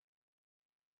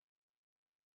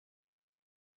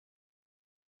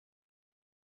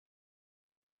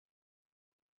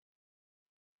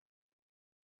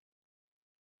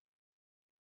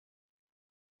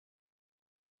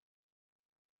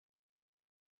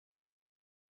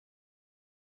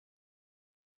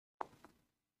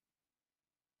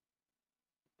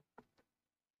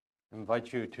I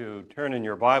invite you to turn in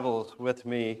your Bibles with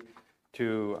me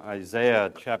to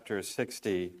Isaiah chapter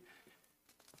 60.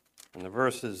 And the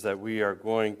verses that we are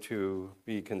going to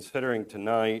be considering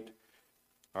tonight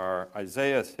are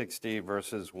Isaiah 60,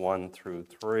 verses 1 through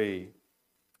 3.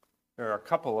 There are a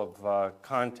couple of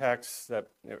contexts that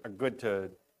are good to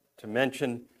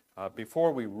mention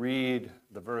before we read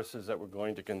the verses that we're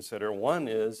going to consider. One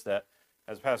is that,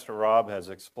 as Pastor Rob has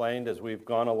explained, as we've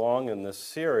gone along in this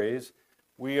series,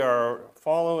 we are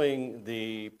following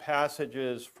the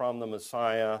passages from the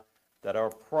Messiah that are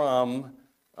from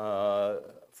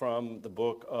the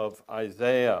book of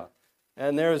Isaiah.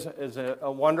 And there's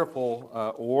a wonderful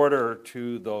order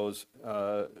to those,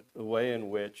 the way in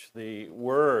which the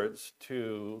words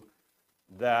to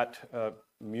that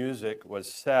music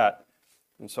was set.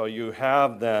 And so you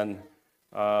have then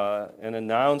an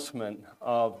announcement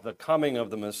of the coming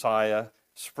of the Messiah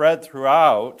spread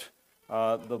throughout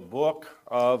the book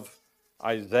of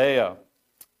Isaiah.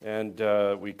 And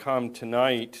we come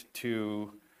tonight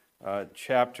to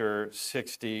chapter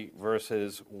 60,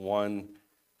 verses 1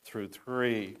 through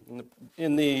 3.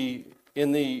 In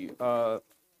the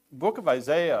book of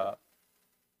Isaiah,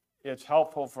 it's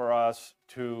helpful for us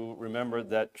to remember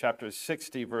that chapter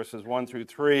 60, verses 1 through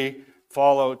 3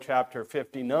 follow chapter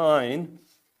 59.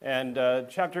 And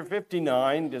chapter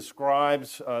 59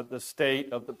 describes the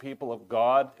state of the people of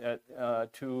God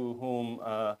to whom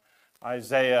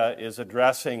Isaiah is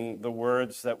addressing the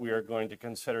words that we are going to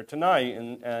consider tonight.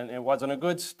 And it wasn't a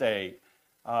good state.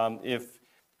 If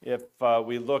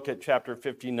we look at chapter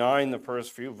 59, the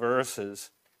first few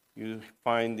verses, you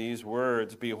find these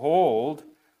words: "Behold,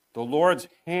 the Lord's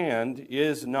hand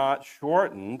is not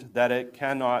shortened that it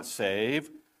cannot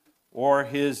save, or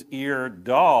his ear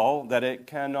dull that it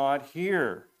cannot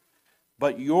hear.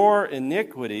 But your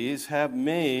iniquities have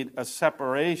made a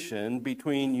separation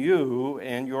between you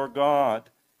and your God,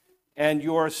 and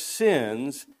your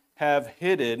sins have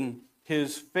hidden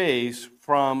his face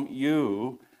from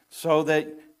you, so that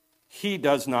he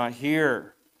does not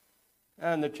hear."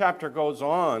 And the chapter goes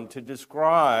on to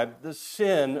describe the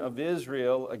sin of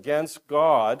Israel against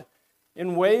God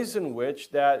in ways in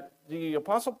which that the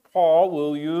Apostle Paul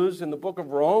will use in the book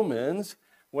of Romans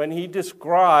when he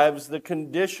describes the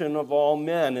condition of all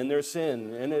men and their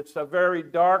sin. And it's a very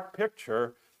dark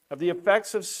picture of the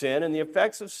effects of sin and the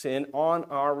effects of sin on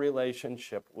our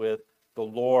relationship with the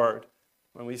Lord.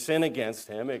 When we sin against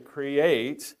him, it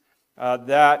creates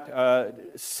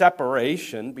that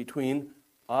separation between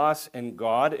us and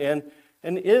God. And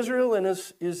Israel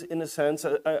is in a sense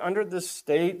under this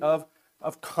state of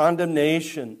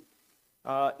condemnation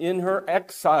in her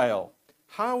exile.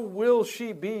 How will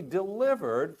she be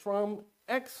delivered from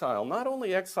exile? Not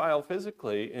only exile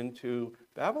physically into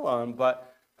Babylon,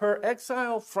 but her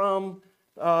exile from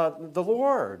the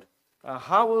Lord.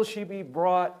 How will she be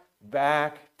brought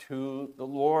back to the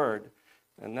Lord?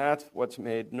 And that's what's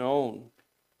made known.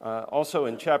 Also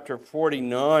in chapter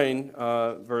 49,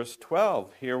 verse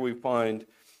 12, here we find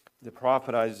the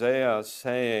prophet Isaiah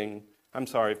saying,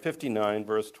 59,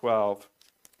 verse 12,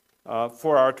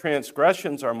 "For our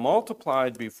transgressions are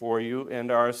multiplied before you,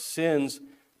 and our sins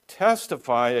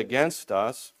testify against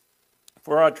us.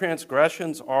 For our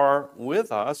transgressions are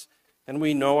with us, and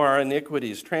we know our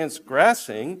iniquities,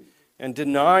 transgressing and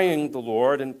denying the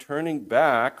Lord and turning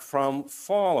back from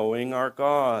following our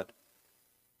God."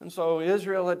 And so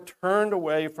Israel had turned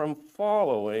away from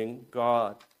following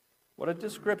God. What a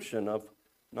description of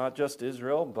not just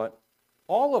Israel, but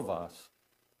all of us.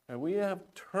 And we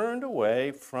have turned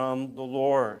away from the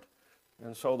Lord.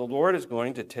 And so the Lord is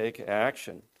going to take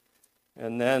action.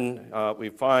 And then we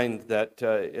find that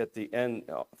at the end,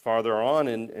 farther on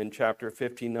in chapter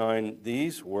 59,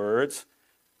 these words,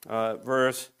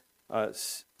 verse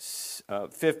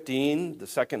 15, the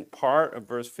second part of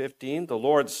verse 15, "The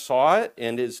Lord saw it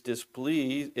and it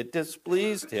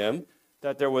displeased him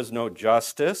that there was no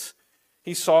justice.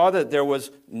 He saw that there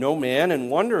was no man and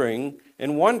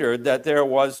wondered that there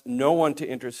was no one to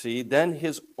intercede. Then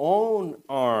his own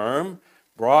arm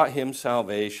brought him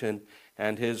salvation,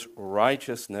 and his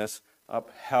righteousness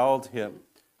upheld him."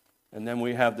 And then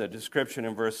we have the description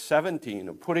in verse 17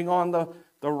 of putting on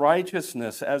the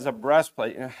righteousness as a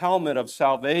breastplate and a helmet of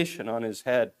salvation on his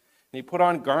head. And he put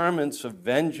on garments of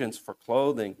vengeance for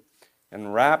clothing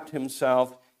and wrapped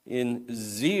himself in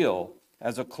zeal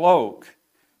as a cloak.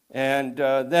 And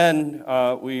then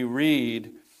we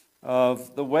read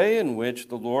of the way in which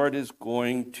the Lord is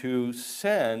going to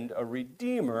send a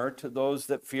redeemer to those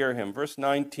that fear him. Verse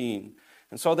 19,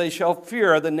 "And so they shall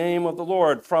fear the name of the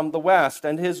Lord from the west,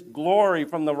 and his glory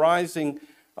from the rising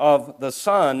of the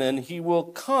sun, and he will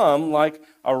come like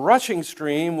a rushing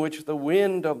stream which the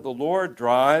wind of the Lord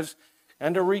drives,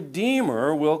 and a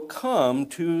Redeemer will come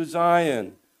to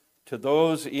Zion, to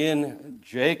those in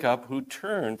Jacob who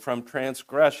turn from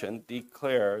transgression,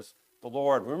 declares the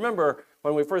Lord. Remember,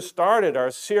 when we first started our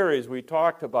series, we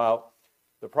talked about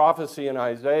the prophecy in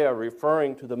Isaiah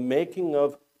referring to the making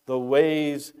of the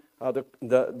ways, the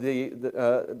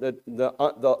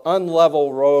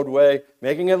unlevel roadway,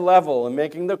 making it level and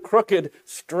making the crooked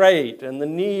straight, and the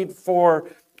need for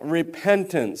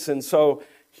repentance. And so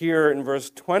here in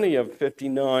verse 20 of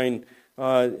 59,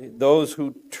 those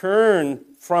who turn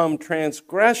from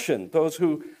transgression, those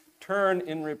who turn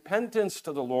in repentance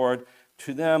to the Lord,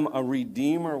 to them a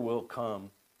Redeemer will come.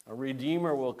 A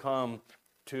Redeemer will come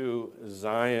to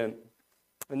Zion.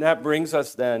 And that brings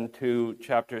us then to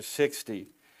chapter 60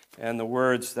 and the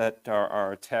words that are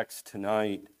our text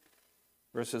tonight,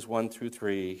 verses 1 through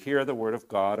 3. Hear the word of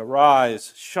God.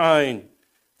 Arise, shine,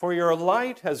 for your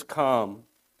light has come,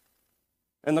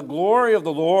 and the glory of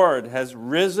the Lord has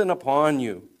risen upon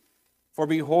you. For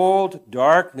behold,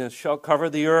 darkness shall cover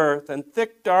the earth, and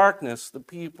thick darkness the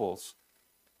peoples.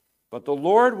 But the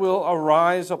Lord will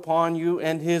arise upon you,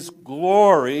 and his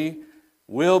glory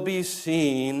will be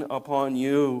seen upon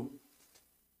you.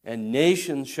 And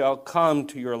nations shall come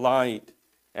to your light,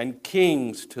 and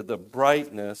kings to the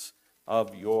brightness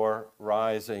of your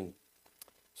rising.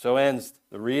 So ends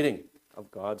the reading of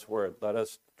God's word. Let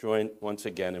us join once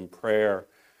again in prayer.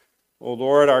 O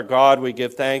Lord our God, we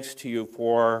give thanks to you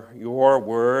for your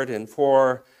word and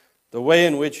for the way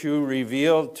in which you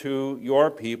revealed to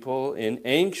your people in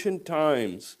ancient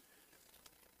times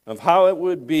of how it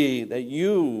would be that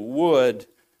you would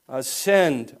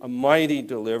send a mighty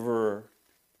deliverer.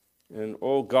 And,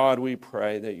 oh God, we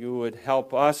pray that you would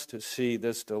help us to see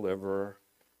this deliverer.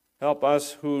 Help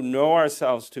us who know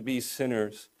ourselves to be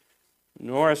sinners,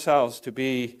 know ourselves to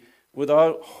be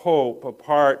without hope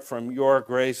apart from your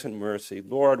grace and mercy.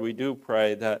 Lord, we do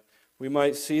pray that we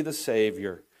might see the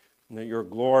Savior and that your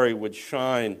glory would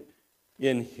shine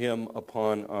in him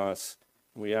upon us.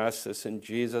 We ask this in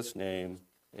Jesus' name.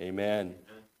 Amen.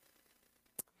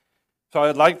 So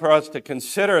I'd like for us to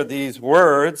consider these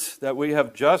words that we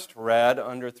have just read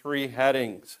under three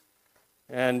headings.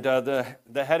 And the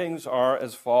headings are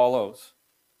as follows.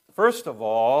 First of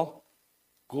all,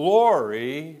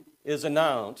 glory is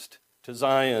announced to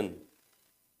Zion.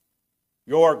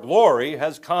 Your glory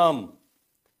has come.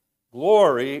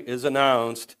 Glory is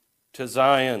announced to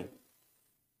Zion.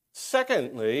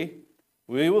 Secondly,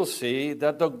 we will see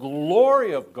that the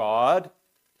glory of God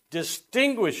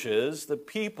distinguishes the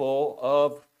people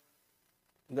of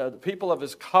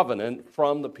his covenant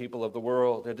from the people of the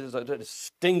world. It is a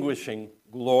distinguishing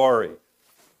glory.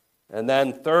 And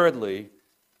then thirdly,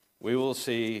 we will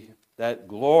see that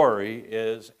glory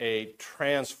is a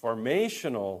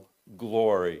transformational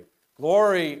glory.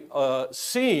 Glory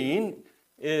seen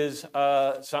is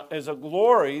a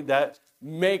glory that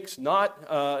makes not,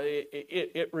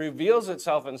 it reveals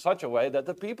itself in such a way that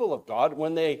the people of God,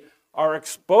 when they are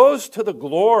exposed to the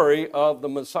glory of the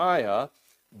Messiah,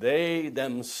 they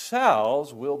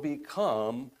themselves will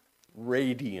become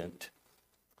radiant.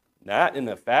 That, in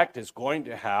effect, is going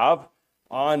to have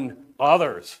on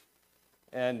others.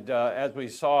 And as we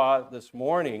saw this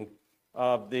morning,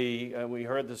 we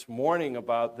heard this morning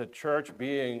about the church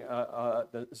being,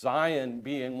 the Zion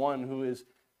being one who is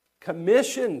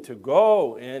commissioned to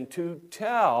go and to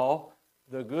tell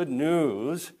the good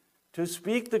news, to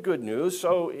speak the good news.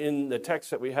 So in the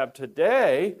text that we have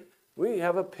today, we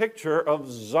have a picture of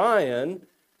Zion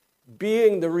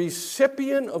being the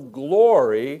recipient of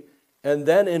glory and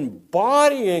then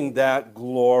embodying that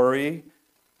glory,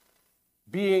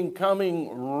 becoming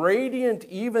radiant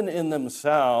even in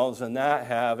themselves, and that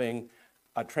having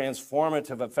a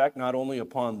transformative effect not only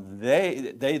upon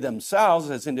they themselves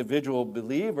as individual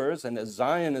believers and as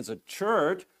Zion as a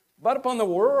church, but upon the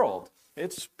world.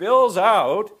 It spills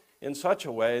out in such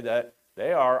a way that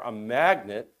they are a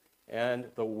magnet and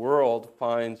the world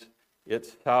finds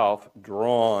itself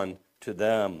drawn to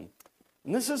them.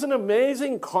 And this is an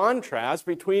amazing contrast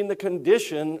between the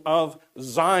condition of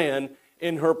Zion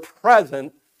in her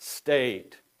present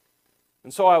state.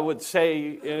 And so I would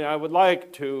say, and I would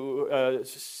like to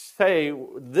say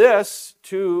this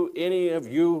to any of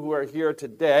you who are here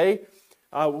today.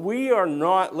 We are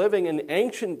not living in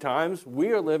ancient times.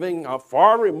 We are living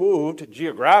far removed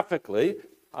geographically.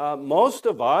 Most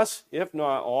of us, if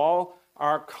not all,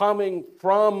 are coming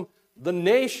from the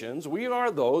nations. We are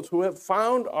those who have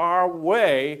found our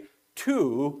way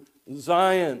to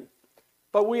Zion.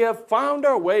 but we have found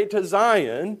our way to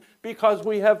Zion because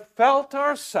we have felt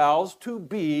ourselves to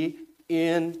be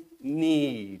in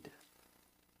need.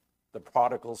 The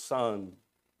prodigal son.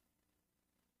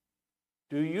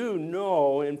 Do you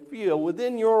know and feel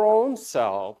within your own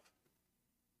self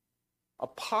a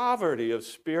poverty of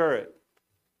spirit,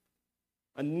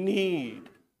 a need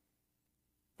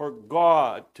for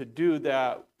God to do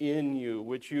that in you,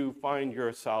 which you find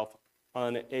yourself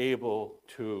unable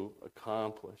to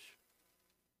accomplish?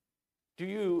 Do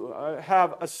you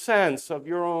have a sense of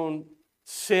your own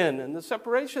sin and the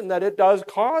separation that it does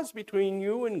cause between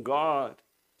you and God,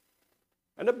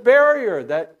 and a barrier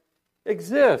that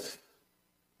exists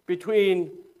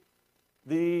between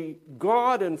the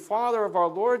God and Father of our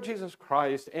Lord Jesus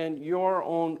Christ and your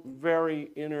own very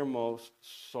innermost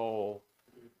soul?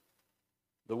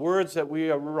 The words that we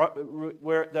are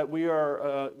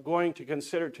going to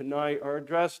consider tonight are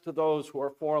addressed to those who are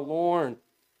forlorn,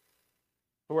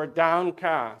 who are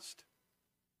downcast,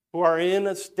 who are in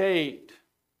a state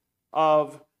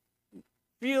of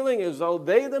feeling as though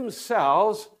they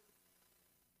themselves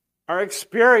are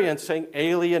experiencing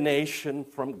alienation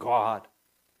from God.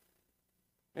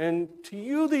 And to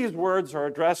you, these words are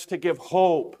addressed to give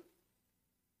hope.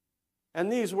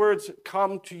 And these words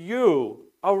come to you.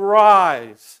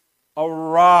 Arise,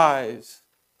 arise,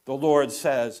 the Lord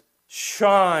says,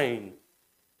 shine.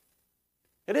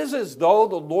 It is as though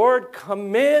the Lord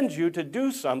commands you to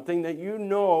do something that you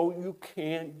know you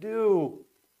can't do.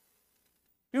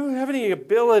 You don't have any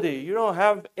ability. You don't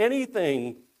have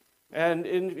anything. And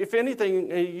if anything,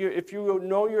 if you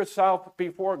know yourself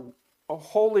before a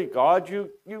holy God, you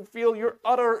feel your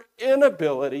utter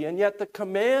inability. And yet the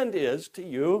command is to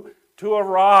you to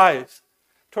arise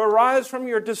from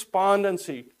your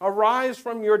despondency, arise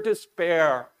from your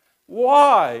despair.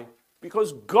 Why?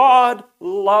 Because God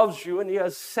loves you and He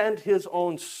has sent His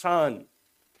own Son.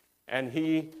 And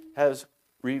He has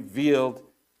revealed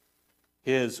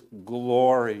His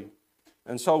glory.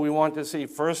 And so we want to see,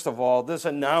 first of all, this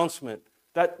announcement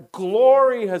that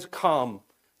glory has come,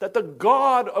 that the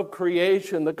God of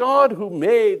creation, the God who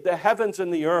made the heavens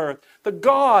and the earth, the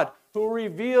God who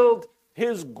revealed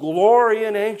His glory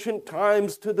in ancient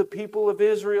times to the people of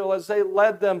Israel as they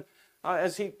led them,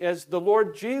 as the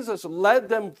Lord Jesus led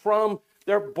them from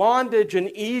their bondage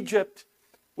in Egypt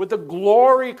with the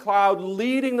glory cloud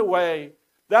leading the way.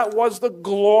 That was the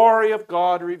glory of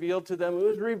God revealed to them. It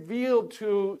was revealed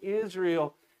to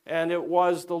Israel, and it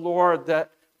was the Lord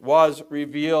that was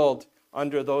revealed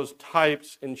under those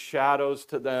types and shadows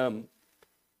to them.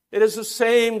 It is the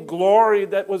same glory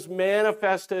that was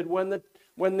manifested when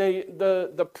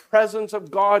the presence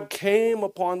of God came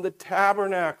upon the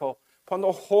tabernacle, upon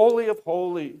the Holy of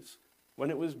Holies when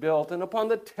it was built, and upon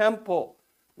the temple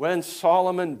when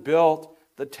Solomon built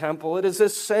the temple. It is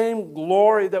this same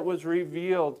glory that was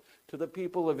revealed to the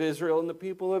people of Israel, and the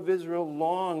people of Israel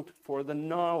longed for the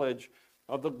knowledge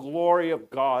of the glory of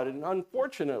God. And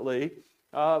unfortunately,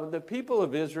 the people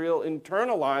of Israel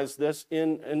internalized this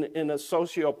in a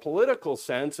socio-political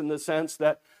sense, in the sense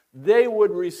that they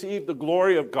would receive the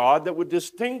glory of God that would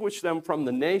distinguish them from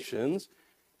the nations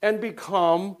and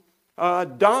become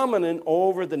dominant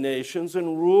over the nations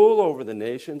and rule over the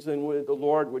nations, and the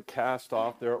Lord would cast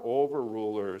off their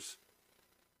overrulers,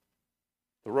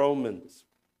 the Romans.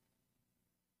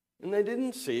 And they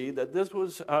didn't see that this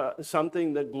was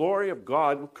something, the glory of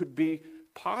God could be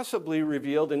possibly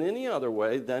revealed in any other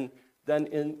way than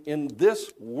in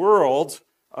this world's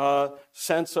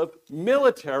sense of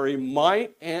military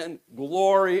might and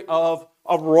glory of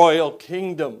a royal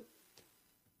kingdom.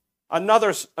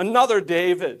 Another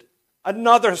David,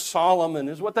 another Solomon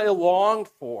is what they longed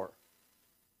for.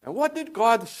 And what did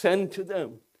God send to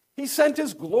them? He sent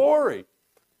His glory.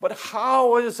 But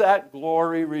how is that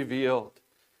glory revealed?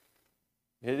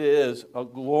 It is a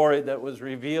glory that was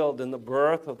revealed in the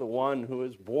birth of the one who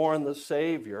is born the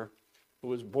Savior, who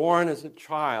was born as a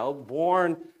child,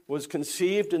 was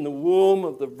conceived in the womb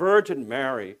of the Virgin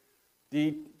Mary,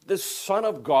 the Son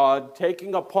of God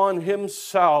taking upon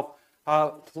Himself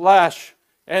flesh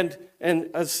and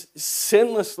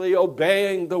sinlessly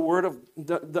obeying the word of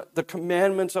the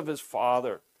commandments of His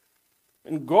Father,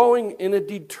 and going in a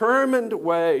determined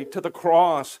way to the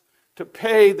cross to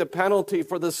pay the penalty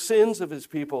for the sins of His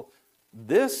people.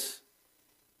 This,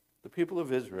 the people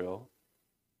of Israel,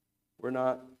 were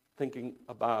not thinking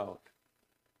about.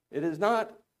 It is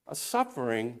not a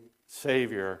suffering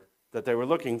Savior that they were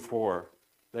looking for.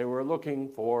 They were looking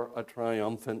for a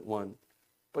triumphant one.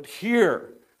 But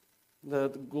here, the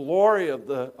glory of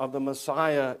the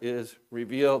Messiah is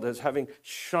revealed as having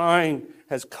shine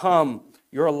has come.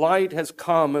 Your light has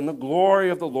come, and the glory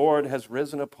of the Lord has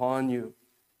risen upon you.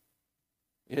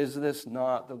 Is this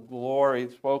not the glory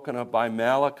spoken of by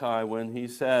Malachi when he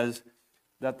says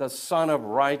that the Son of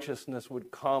Righteousness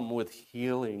would come with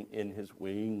healing in his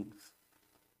wings?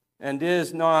 And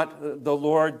is not the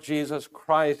Lord Jesus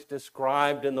Christ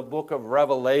described in the book of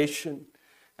Revelation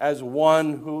as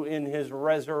one who in his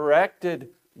resurrected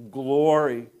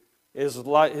glory is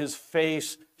like his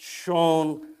face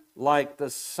shone like the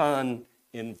sun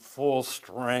in full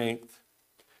strength?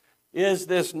 Is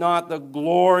this not the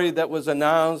glory that was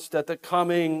announced at the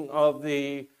coming of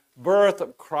the birth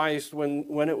of Christ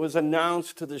when it was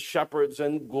announced to the shepherds,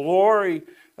 and glory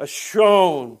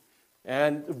shone,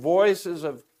 and voices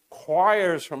of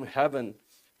choirs from heaven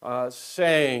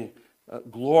saying,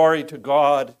 glory to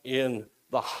God in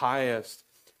the highest?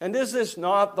 And is this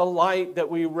not the light that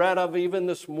we read of even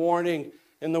this morning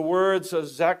in the words of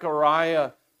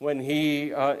Zechariah when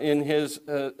he,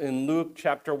 in Luke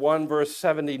chapter 1, verse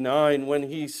 79, when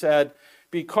he said,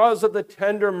 because of the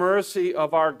tender mercy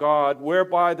of our God,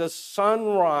 whereby the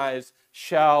sunrise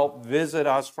shall visit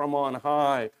us from on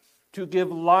high, to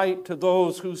give light to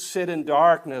those who sit in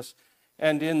darkness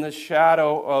and in the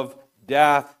shadow of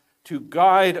death, to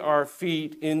guide our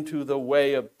feet into the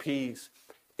way of peace.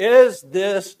 Is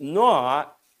this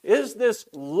light, is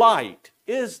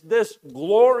this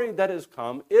glory that has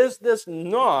come, is this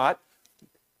not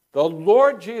the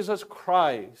Lord Jesus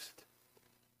Christ,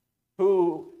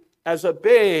 who as a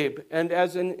babe and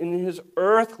as in his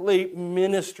earthly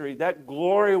ministry, that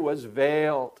glory was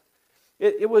veiled.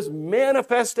 It was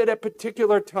manifested at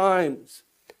particular times,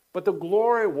 but the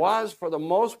glory was for the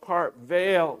most part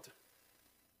veiled.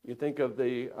 You think of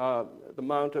the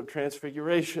Mount of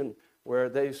Transfiguration, where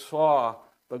they saw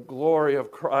the glory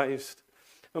of Christ.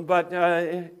 But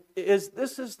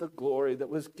this is the glory that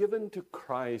was given to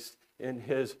Christ in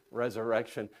his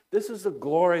resurrection. This is the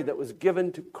glory that was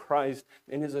given to Christ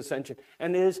in his ascension.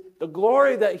 And it is the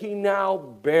glory that he now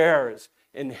bears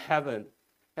in heaven.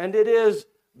 And it is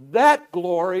that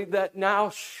glory that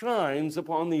now shines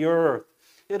upon the earth.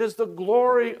 It is the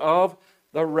glory of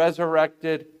the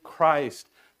resurrected Christ.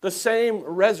 The same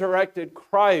resurrected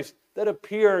Christ that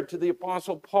appeared to the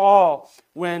Apostle Paul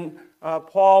when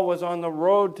Paul was on the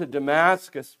road to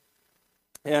Damascus.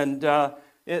 And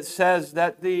it says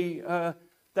that a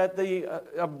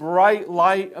bright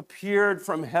light appeared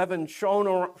from heaven,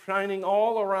 shining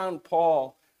all around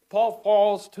Paul. Paul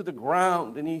falls to the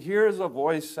ground, and he hears a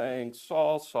voice saying,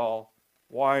 Saul, Saul,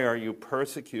 why are you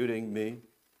persecuting me?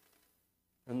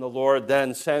 And the Lord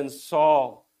then sends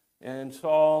Saul, and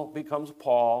Saul becomes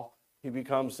Paul. He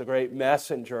becomes the great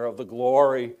messenger of the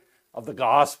glory of the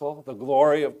gospel, the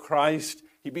glory of Christ.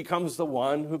 He becomes the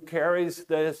one who carries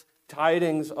this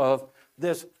tidings of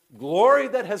this glory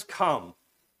that has come.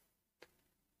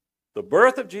 The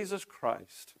birth of Jesus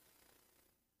Christ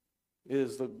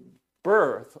is the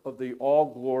birth of the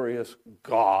all-glorious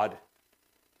God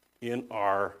in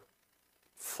our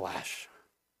flesh.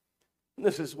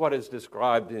 This is what is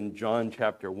described in John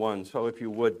chapter 1. So if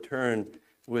you would turn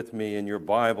with me in your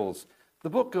Bibles. The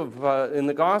book of, in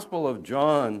the Gospel of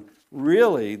John,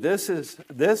 really, this is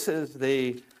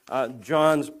the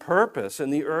John's purpose in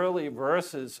the early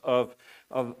verses of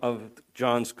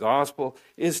John's Gospel,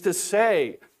 is to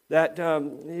say that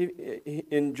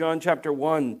in John chapter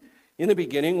 1, in the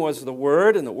beginning was the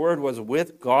Word, and the Word was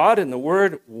with God, and the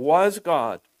Word was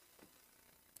God.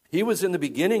 He was in the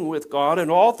beginning with God, and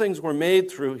all things were made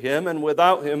through him, and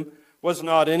without him was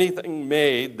not anything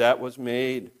made that was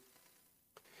made.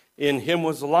 In him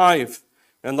was life,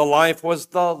 and the life was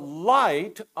the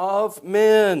light of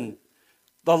men.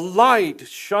 The light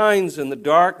shines in the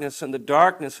darkness, and the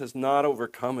darkness has not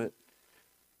overcome it.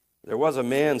 There was a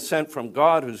man sent from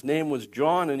God whose name was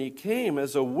John, and he came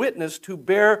as a witness to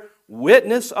bear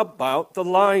witness about the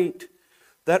light,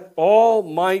 that all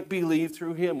might believe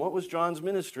through him. What was John's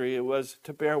ministry? It was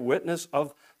to bear witness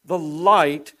of the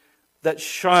light that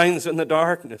shines in the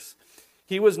darkness.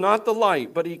 He was not the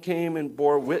light, but he came and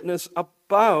bore witness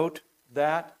about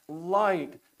that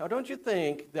light. Now, don't you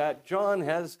think that John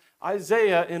has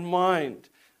Isaiah in mind?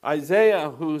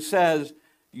 Isaiah, who says,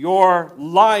 your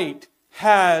light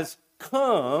has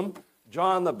come.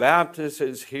 John the Baptist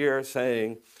is here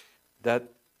saying that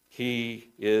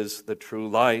he is the true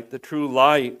light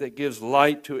that gives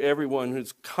light to everyone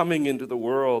who's coming into the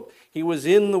world. He was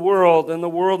in the world, and the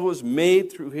world was made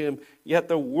through him, yet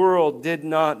the world did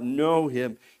not know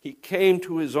him. He came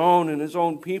to his own, and his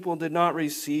own people did not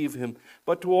receive him.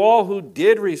 But to all who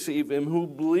did receive him, who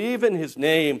believe in his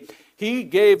name, he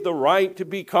gave the right to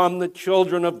become the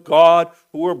children of God,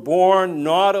 who were born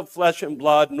not of flesh and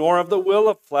blood, nor of the will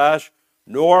of flesh,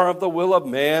 nor of the will of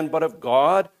man, but of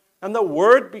God. And the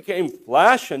Word became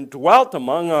flesh and dwelt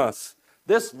among us.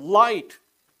 This light,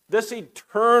 this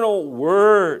eternal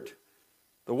Word,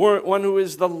 the one who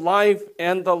is the life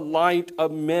and the light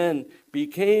of men,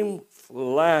 became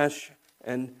flesh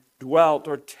and dwelt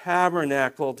or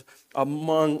tabernacled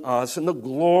among us. And the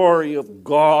glory of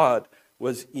God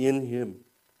was in him.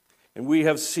 And we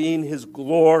have seen his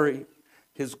glory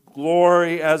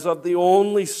as of the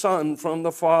only Son from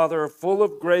the Father, full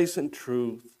of grace and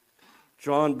truth.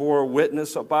 John bore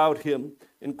witness about him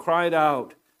and cried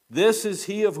out, "This is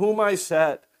he of whom I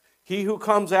said, he who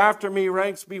comes after me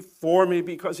ranks before me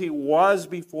because he was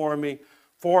before me.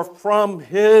 For from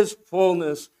his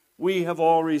fullness we have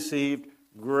all received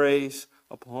grace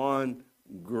upon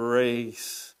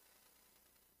grace."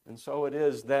 And so it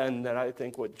is then that I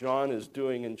think what John is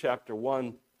doing in chapter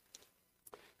 1,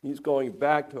 he's going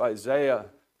back to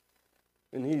Isaiah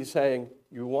and he's saying,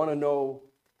 you want to know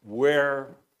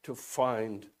where to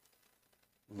find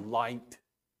light?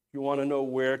 You want to know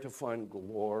where to find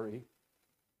glory?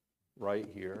 Right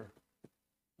here.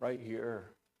 Right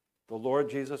here. The Lord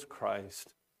Jesus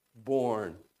Christ,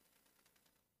 born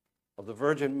of the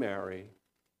Virgin Mary,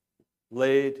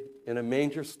 laid in a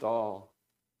manger stall,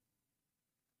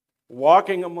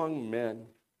 walking among men,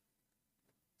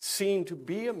 seen to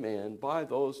be a man by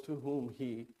those to whom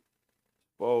he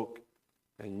spoke,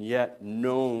 and yet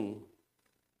known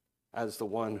as the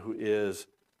one who is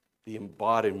the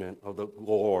embodiment of the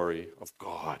glory of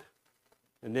God.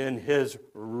 And in his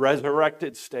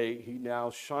resurrected state, he now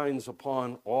shines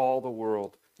upon all the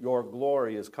world. Your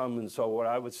glory is come. And so what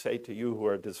I would say to you who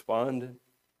are despondent,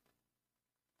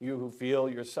 you who feel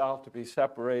yourself to be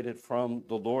separated from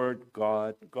the Lord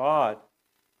God, God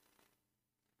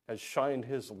has shined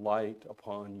his light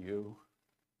upon you.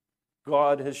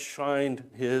 God has shined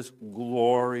his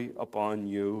glory upon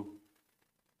you.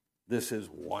 This is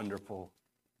wonderful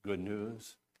good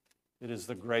news. It is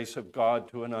the grace of God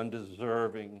to an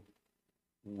undeserving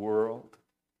world.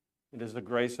 It is the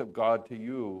grace of God to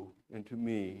you and to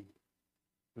me,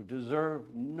 who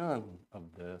deserve none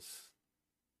of this.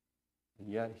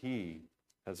 And yet he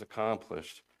has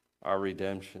accomplished our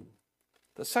redemption.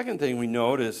 The second thing we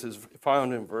notice is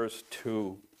found in verse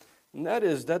 2, and that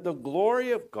is that the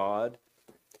glory of God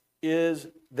is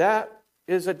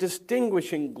a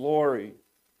distinguishing glory.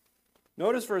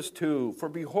 Notice verse 2, "For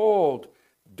behold,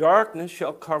 darkness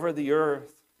shall cover the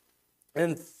earth,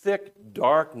 and thick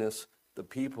darkness the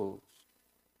peoples."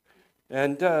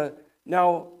 And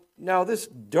now this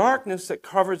darkness that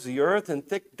covers the earth and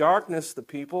thick darkness the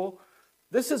people,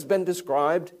 this has been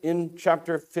described in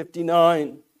chapter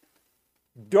 59.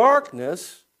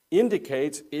 Darkness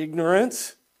indicates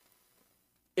ignorance.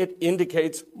 It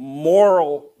indicates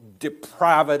moral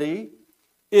depravity.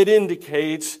 It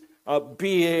indicates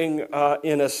being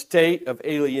in a state of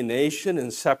alienation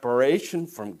and separation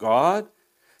from God.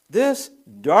 This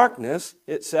darkness,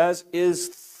 it says, is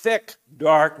thick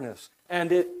darkness,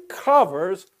 and it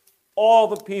covers all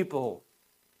the people.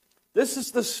 This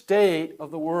is the state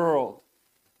of the world.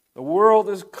 The world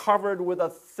is covered with a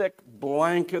thick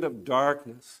blanket of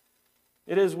darkness.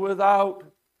 It is without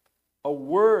a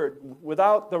word,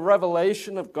 without the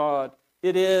revelation of God.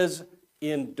 It is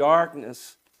in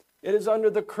darkness. It is under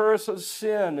the curse of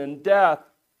sin and death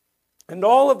and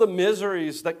all of the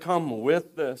miseries that come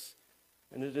with this.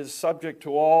 And it is subject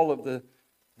to all of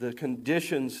the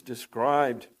conditions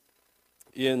described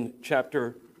in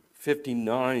chapter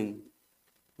 59,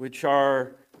 which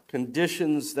are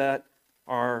conditions that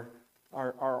are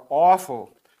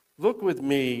awful. Look with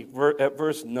me at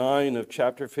verse 9 of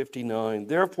chapter 59.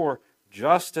 "Therefore,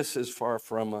 justice is far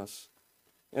from us,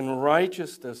 and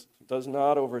righteousness does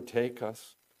not overtake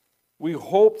us. We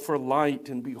hope for light,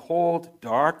 and behold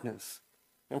darkness,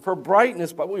 and for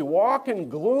brightness, but we walk in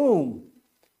gloom."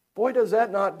 Boy, does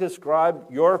that not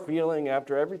describe your feeling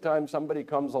after every time somebody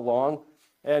comes along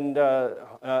and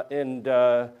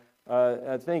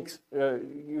thinks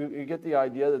you get the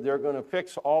idea that they're going to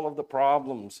fix all of the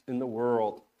problems in the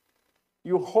world.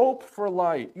 You hope for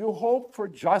light, you hope for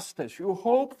justice, you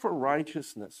hope for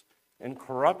righteousness, and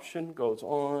corruption goes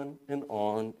on and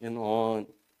on and on.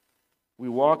 We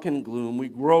walk in gloom, we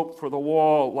grope for the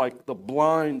wall like the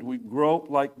blind, we grope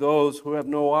like those who have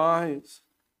no eyes.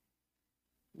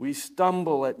 We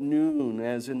stumble at noon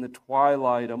as in the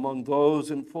twilight among those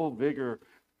in full vigor.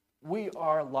 We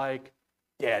are like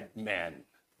dead men.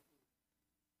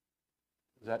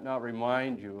 Does that not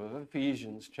remind you of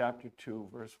Ephesians chapter 2,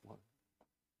 verse 1?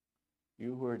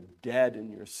 You who are dead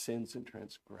in your sins and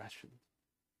transgressions,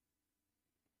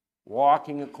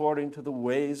 walking according to the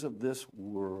ways of this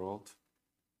world.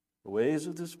 The ways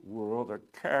of this world are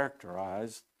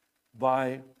characterized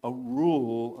by a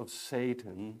rule of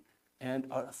Satan and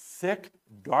a thick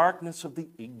darkness of the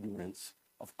ignorance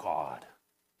of God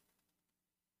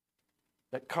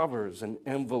that covers and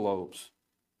envelopes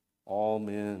all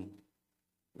men.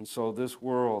 And so this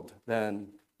world then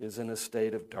is in a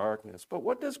state of darkness. But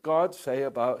what does God say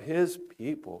about his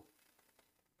people?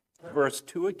 Verse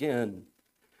 2 again.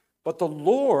 But the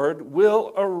Lord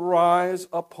will arise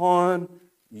upon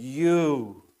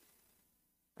you,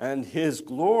 and his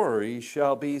glory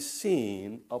shall be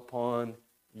seen upon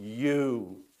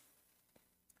you.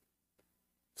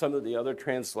 Some of the other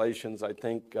translations, I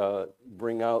think,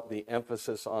 bring out the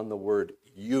emphasis on the word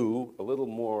you a little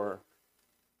more.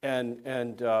 And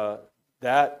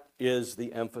that is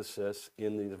the emphasis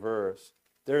in the verse.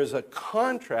 There is a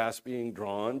contrast being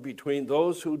drawn between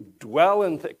those who dwell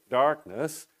in thick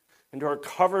darkness and are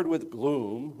covered with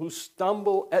gloom, who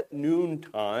stumble at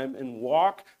noontime and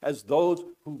walk as those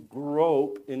who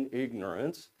grope in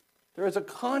ignorance. There is a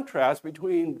contrast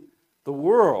between the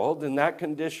world in that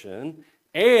condition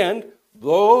and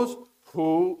those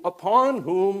upon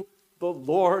whom the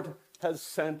Lord has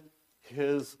sent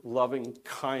his loving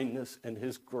kindness and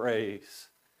his grace.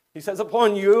 He says,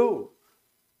 upon you.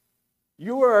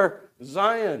 You are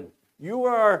Zion. You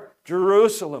are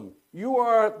Jerusalem. You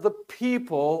are the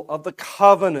people of the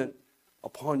covenant.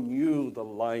 Upon you the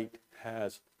light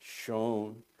has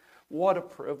shone. What a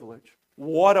privilege.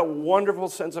 What a wonderful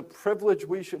sense of privilege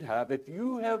we should have. If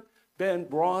you have been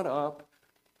brought up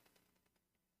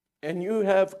and you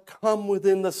have come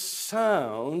within the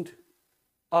sound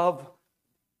of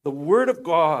the Word of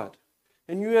God,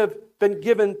 and you have been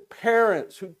given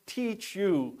parents who teach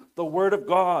you the Word of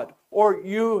God, or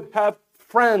you have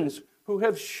friends who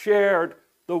have shared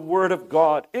the Word of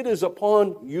God, it is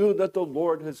upon you that the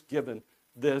Lord has given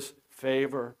this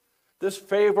favor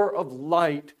of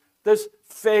light, this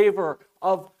favor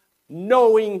of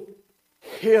knowing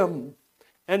him,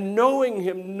 and knowing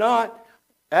him not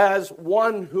as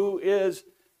one who is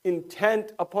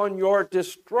intent upon your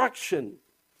destruction,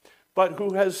 but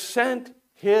who has sent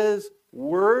his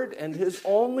word and his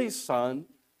only Son,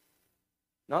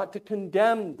 not to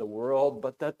condemn the world,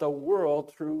 but that the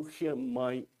world through him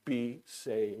might be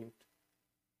saved.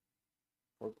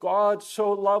 For God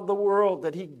so loved the world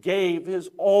that he gave his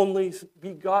only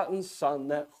begotten Son,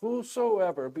 that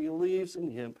whosoever believes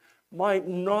in him might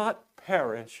not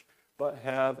perish, but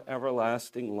have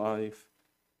everlasting life.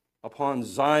 Upon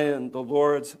Zion the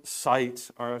Lord's sights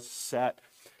are set.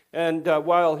 And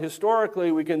while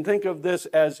historically we can think of this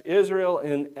as Israel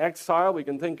in exile, we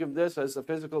can think of this as the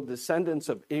physical descendants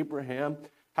of Abraham,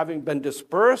 having been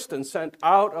dispersed and sent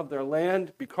out of their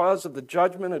land because of the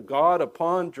judgment of God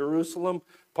upon Jerusalem,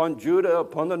 upon Judah,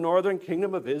 upon the northern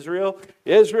kingdom of Israel.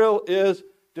 Israel is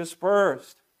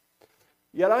dispersed.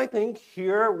 Yet I think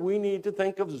here we need to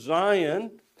think of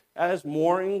Zion as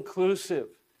more inclusive.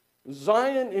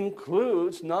 Zion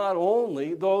includes not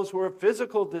only those who are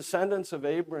physical descendants of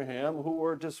Abraham who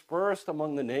were dispersed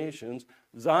among the nations.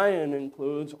 Zion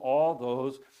includes all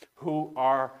those who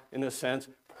are, in a sense,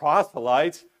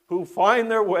 proselytes who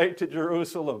find their way to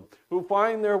Jerusalem, who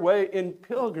find their way in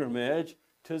pilgrimage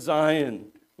to Zion,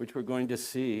 which we're going to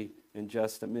see in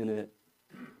just a minute.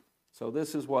 So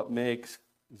this is what makes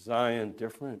Zion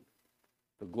different.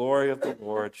 The glory of the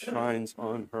Lord shines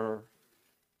on her,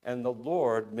 and the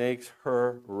Lord makes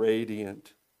her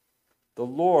radiant. The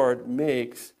Lord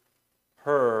makes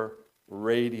her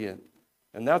radiant.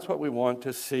 And that's what we want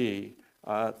to see.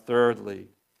 Thirdly,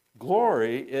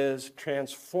 glory is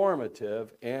transformative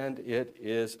and it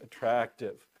is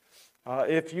attractive.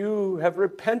 If you have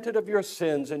repented of your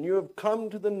sins and you have come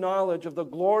to the knowledge of the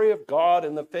glory of God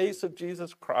in the face of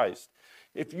Jesus Christ,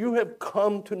 if you have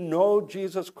come to know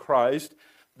Jesus Christ,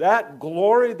 that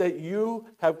glory that you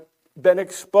have been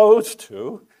exposed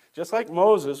to, just like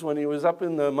Moses when he was up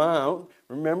in the mount,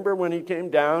 remember when he came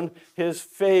down, his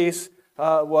face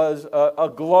was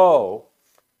aglow.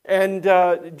 And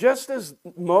just as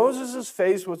Moses'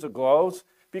 face was aglow,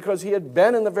 because he had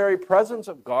been in the very presence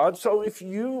of God, so if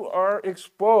you are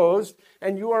exposed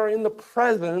and you are in the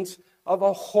presence of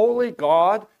a holy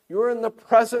God, you are in the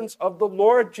presence of the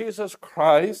Lord Jesus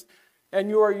Christ, and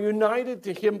you are united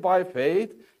to him by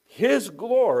faith, his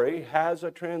glory has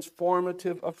a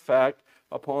transformative effect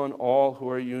upon all who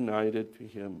are united to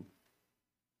him.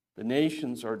 The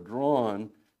nations are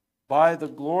drawn by the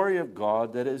glory of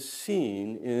God that is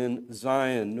seen in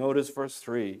Zion. Notice verse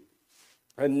 3.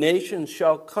 And nations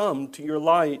shall come to your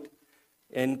light,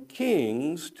 and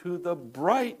kings to the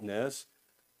brightness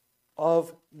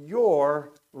of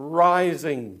your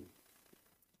rising.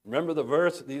 Remember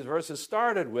these verses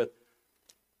started with,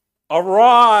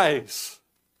 arise.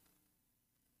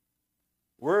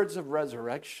 words of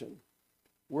resurrection,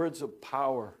 words of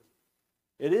power.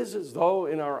 It is as though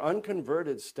in our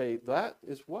unconverted state, that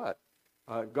is what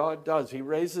God does. He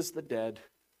raises the dead.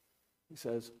 He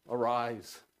says,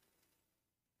 arise.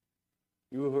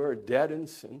 You who are dead in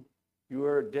sin, you who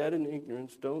are dead in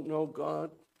ignorance, don't know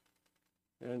God.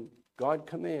 And God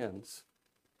commands.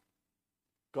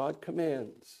 God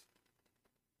commands.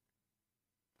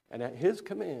 And at his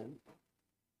command,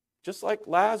 just like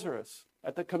Lazarus,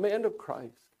 at the command of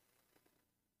Christ,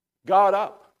 got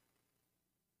up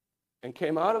and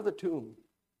came out of the tomb.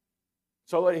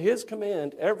 So at his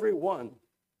command, everyone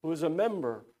who is a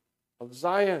member of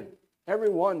Zion,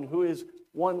 everyone who is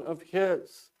one of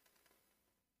his,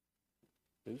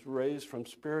 is raised from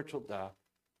spiritual death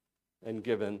and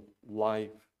given life.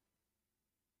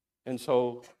 And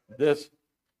so this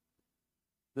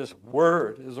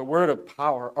word is a word of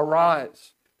power.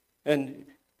 Arise. And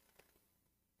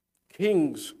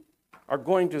kings are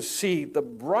going to see the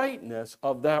brightness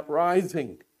of that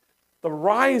rising. The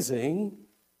rising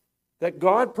that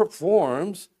God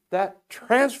performs, that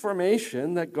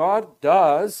transformation that God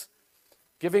does,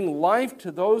 giving life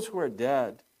to those who are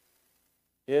dead,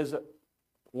 is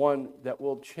one that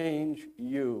will change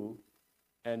you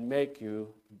and make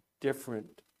you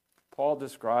different. Paul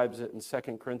describes it in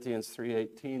 2 Corinthians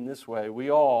 3:18 this way: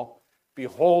 we all,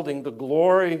 beholding the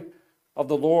glory of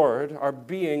the Lord, are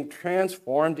being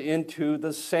transformed into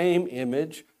the same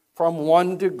image from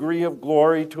one degree of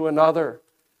glory to another.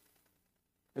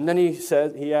 And then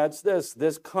he adds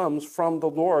this comes from the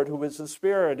Lord who is the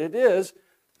Spirit.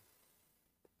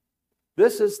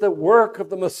 This is the work of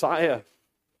the Messiah.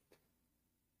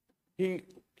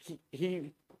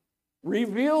 He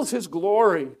reveals his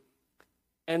glory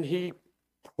and he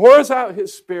pours out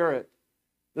his Spirit.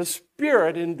 The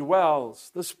Spirit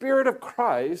indwells. The Spirit of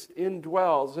Christ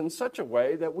indwells in such a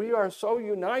way that we are so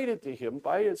united to him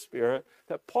by his Spirit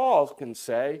that Paul can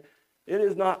say, it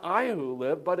is not I who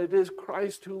live, but it is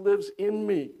Christ who lives in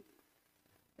me.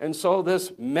 And so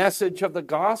this message of the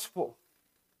gospel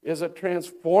is a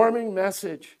transforming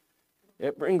message.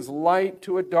 It brings light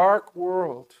to a dark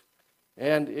world,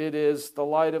 and it is the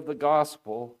light of the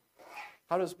gospel.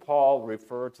 How does Paul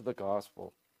refer to the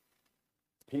gospel?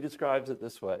 He describes it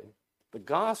this way: the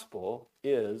gospel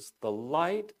is the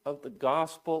light of the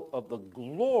gospel of the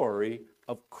glory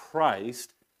of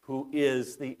Christ, who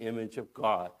is the image of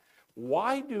God.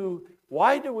 Why do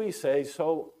we say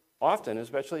so often,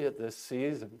 especially at this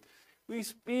season, we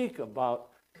speak about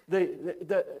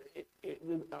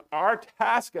our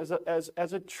task as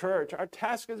a church, our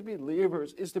task as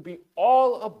believers is to be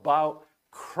all about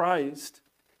Christ,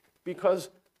 because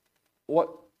what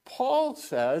Paul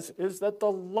says is that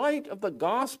the light of the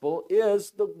gospel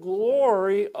is the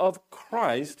glory of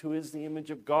Christ, who is the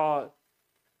image of God.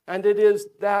 And it is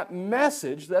that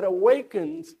message that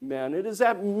awakens men. It is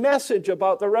that message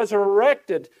about the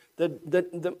resurrected,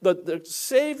 the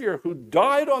Savior who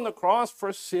died on the cross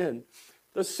for sin,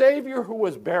 the Savior who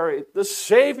was buried, the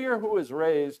Savior who was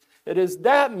raised. It is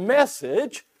that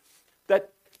message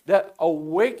that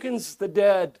awakens the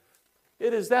dead.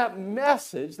 It is that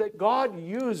message that God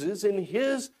uses in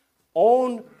his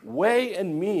own way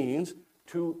and means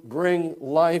to bring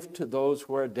life to those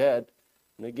who are dead.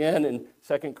 And again, in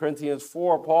 2 Corinthians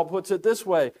 4, Paul puts it this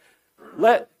way: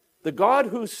 let the God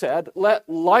who said, let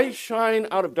light shine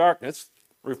out of darkness,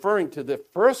 referring to the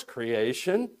first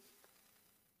creation,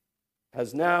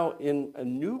 has now in a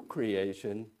new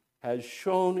creation, has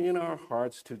shone in our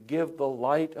hearts to give the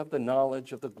light of the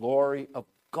knowledge of the glory of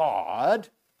God,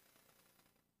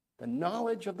 the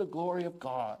knowledge of the glory of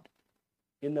God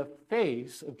in the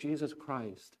face of Jesus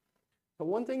Christ. So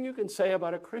one thing you can say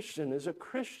about a Christian is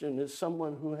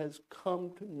someone who has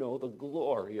come to know the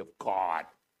glory of God.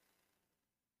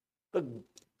 The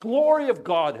glory of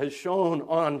God has shone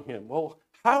on him. Well,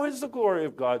 how is the glory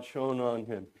of God shown on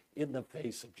him? In the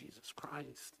face of Jesus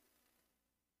Christ.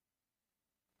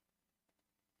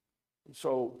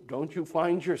 So don't you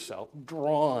find yourself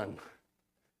drawn?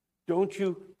 Don't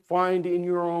you find in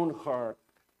your own heart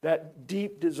that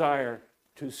deep desire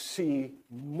to see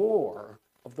more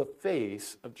of the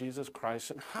face of Jesus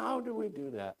Christ? And how do we do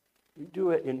that? We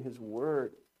do it in his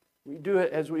word. We do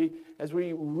it as we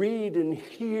read and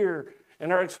hear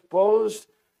and are exposed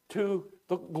to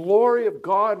the glory of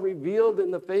God revealed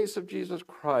in the face of Jesus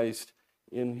Christ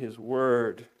in his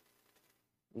word.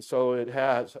 And so it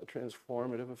has a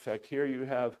transformative effect. Here you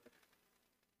have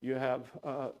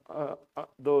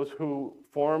those who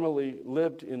formerly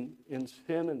lived in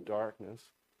sin and darkness,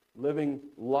 living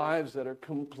lives that are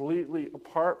completely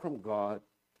apart from God,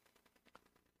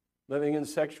 living in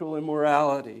sexual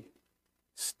immorality,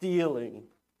 stealing,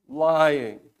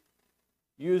 lying,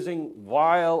 using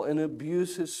vile and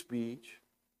abusive speech,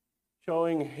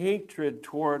 showing hatred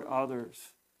toward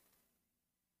others.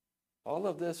 All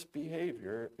of this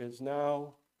behavior is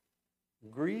now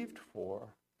grieved for,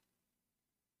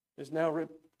 is now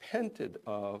repented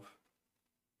of,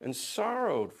 and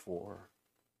sorrowed for.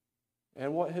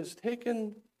 And what has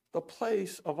taken the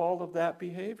place of all of that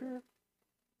behavior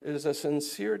is a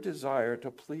sincere desire to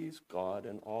please God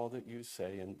in all that you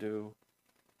say and do.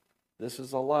 This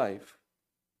is a life.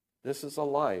 This is a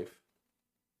life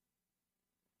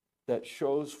that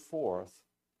shows forth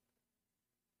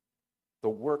the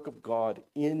work of God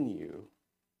in you.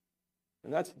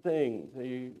 And that's the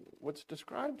thing. What's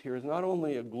described here is not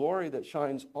only a glory that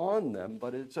shines on them,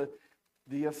 but it's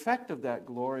the effect of that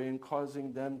glory in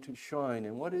causing them to shine.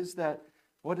 And what is that?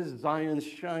 What is Zion's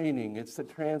shining? It's the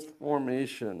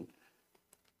transformation,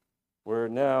 where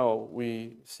now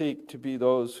we seek to be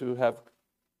those who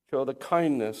show the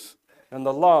kindness and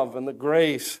the love and the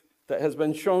grace that has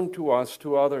been shown to us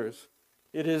to others.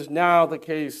 It is now the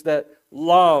case that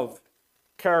love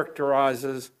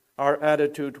characterizes our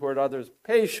attitude toward others.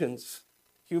 Patience,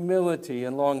 humility,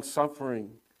 and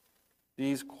long-suffering.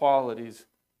 These qualities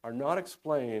are not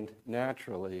explained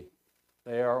naturally.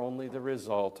 They are only the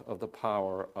result of the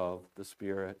power of the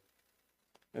Spirit.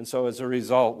 And so as a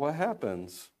result, what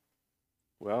happens?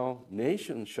 Well,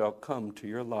 nations shall come to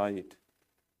your light,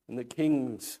 and the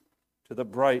kings to the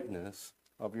brightness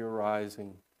of your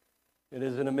rising. It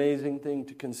is an amazing thing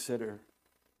to consider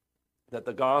that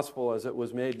the gospel, as it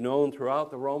was made known throughout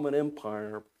the Roman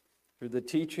Empire, through the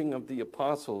teaching of the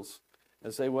apostles,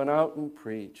 as they went out and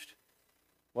preached,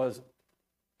 was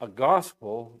a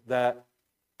gospel that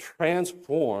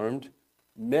transformed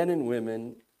men and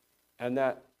women, and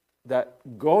that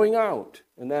going out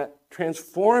and that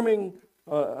transforming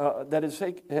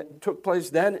took place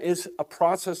then is a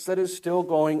process that is still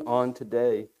going on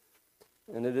today.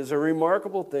 And it is a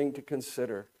remarkable thing to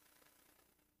consider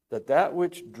that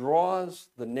which draws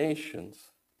the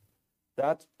nations,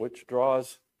 that which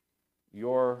draws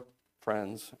your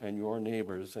friends and your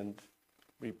neighbors, and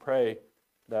we pray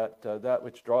that that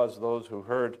which draws those who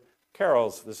heard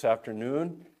carols this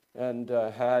afternoon and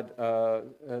had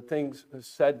things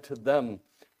said to them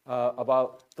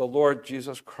about the Lord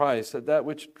Jesus Christ, that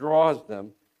which draws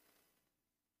them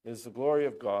is the glory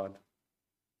of God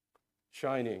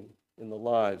shining in the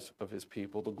lives of his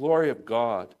people, the glory of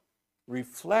God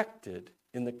reflected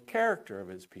in the character of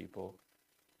his people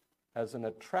has an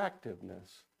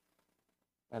attractiveness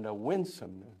and a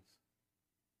winsomeness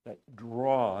that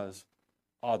draws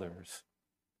others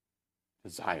to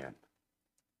Zion.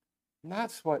 And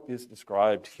that's what is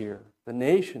described here. The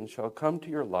nations shall come to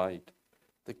your light,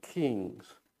 the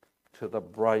kings to the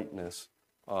brightness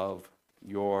of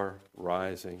your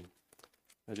rising.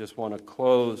 I just want to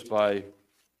close by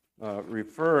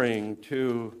referring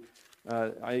to,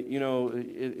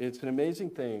 it's an amazing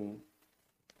thing.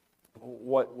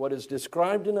 What is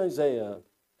described in Isaiah,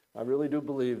 I really do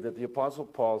believe that the Apostle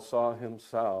Paul saw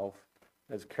himself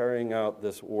as carrying out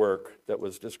this work that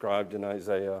was described in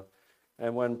Isaiah.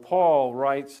 And when Paul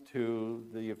writes to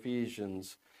the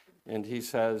Ephesians, and he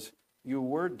says, "You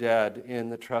were dead in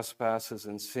the trespasses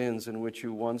and sins in which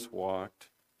you once walked,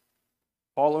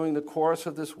 following the course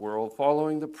of this world,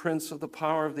 following the prince of the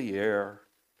power of the air,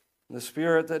 and the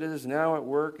spirit that is now at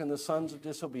work in the sons of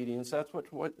disobedience." That's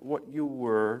what you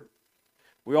were.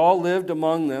 "We all lived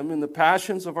among them in the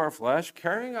passions of our flesh,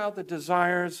 carrying out the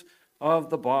desires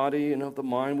of the body and of the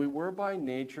mind. We were by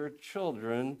nature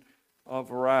children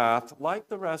of wrath, like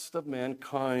the rest of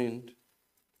mankind."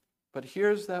 But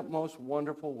here's that most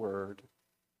wonderful word,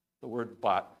 the word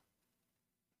 "but."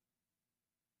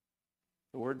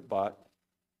 The word "but."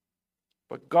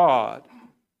 "But God,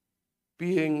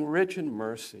 being rich in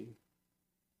mercy,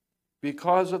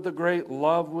 because of the great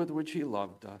love with which he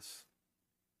loved us,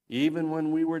 even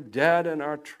when we were dead in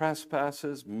our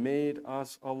trespasses, made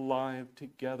us alive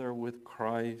together with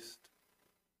Christ.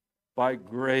 By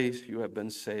grace you have been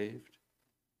saved."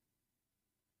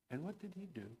 And what did he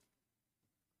do?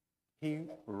 He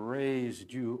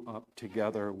raised you up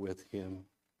together with him.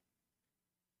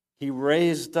 He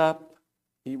raised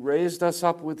us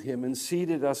up with him and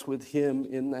seated us with him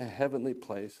in the heavenly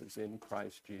places in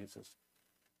Christ Jesus.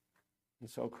 And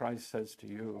so Christ says to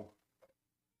you,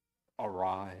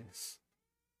 arise,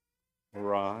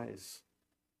 arise.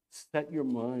 Set your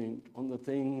mind on the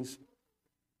things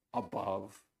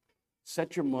above.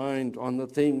 Set your mind on the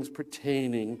things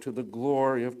pertaining to the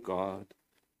glory of God.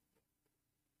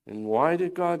 And why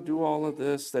did God do all of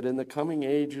this? That in the coming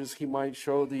ages he might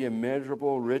show the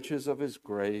immeasurable riches of his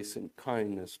grace and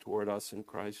kindness toward us in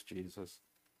Christ Jesus.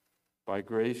 By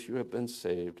grace you have been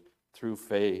saved through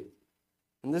faith.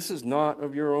 And this is not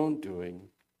of your own doing.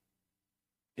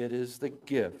 It is the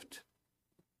gift.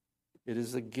 It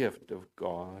is the gift of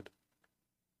God.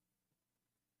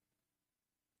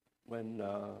 When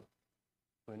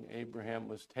Abraham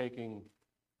was taking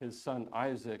his son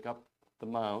Isaac up the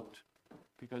mount,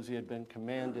 because he had been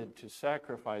commanded to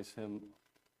sacrifice him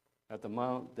at the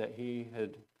mount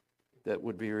that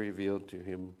would be revealed to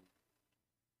him,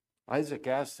 Isaac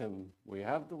asked him, "We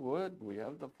have the wood, we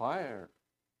have the fire.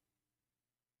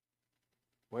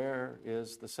 Where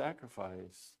is the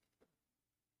sacrifice?"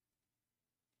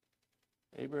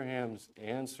 Abraham's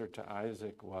answer to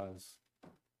Isaac was,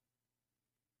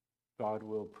 "God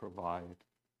will provide."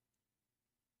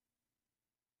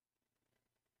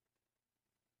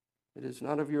 It is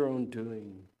not of your own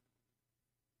doing.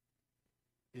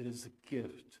 It is the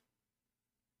gift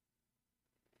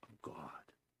of God.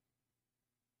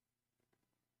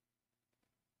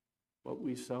 What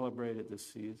we celebrated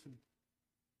this season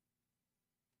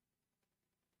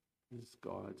is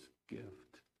God's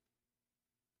gift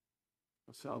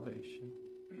of salvation,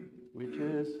 which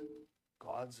is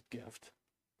God's gift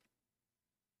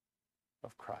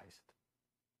of Christ.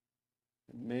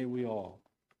 And may we all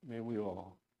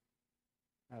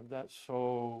have that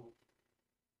so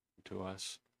to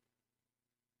us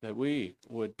that we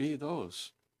would be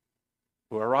those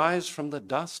who arise from the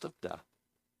dust of death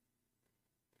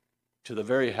to the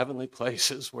very heavenly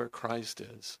places where Christ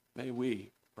is. May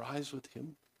we rise with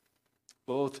him,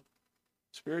 both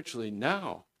spiritually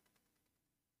now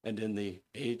and in the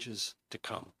ages to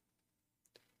come.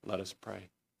 Let us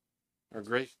pray. Our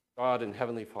gracious God and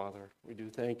Heavenly Father, we do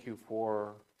thank you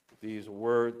for these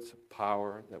words of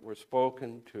power that were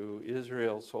spoken to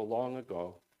Israel so long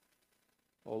ago.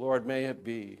 Oh Lord, may it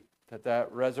be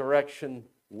that resurrection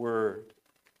word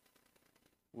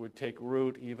would take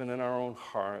root even in our own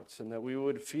hearts, and that we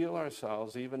would feel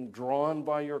ourselves even drawn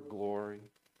by your glory,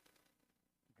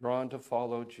 drawn to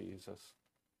follow Jesus.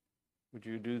 Would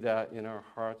you do that in our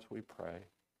hearts, we pray.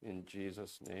 In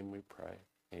Jesus' name we pray.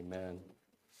 Amen.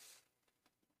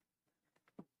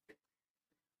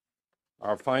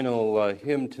 Our final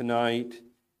hymn tonight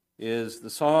is the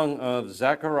song of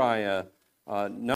Zechariah,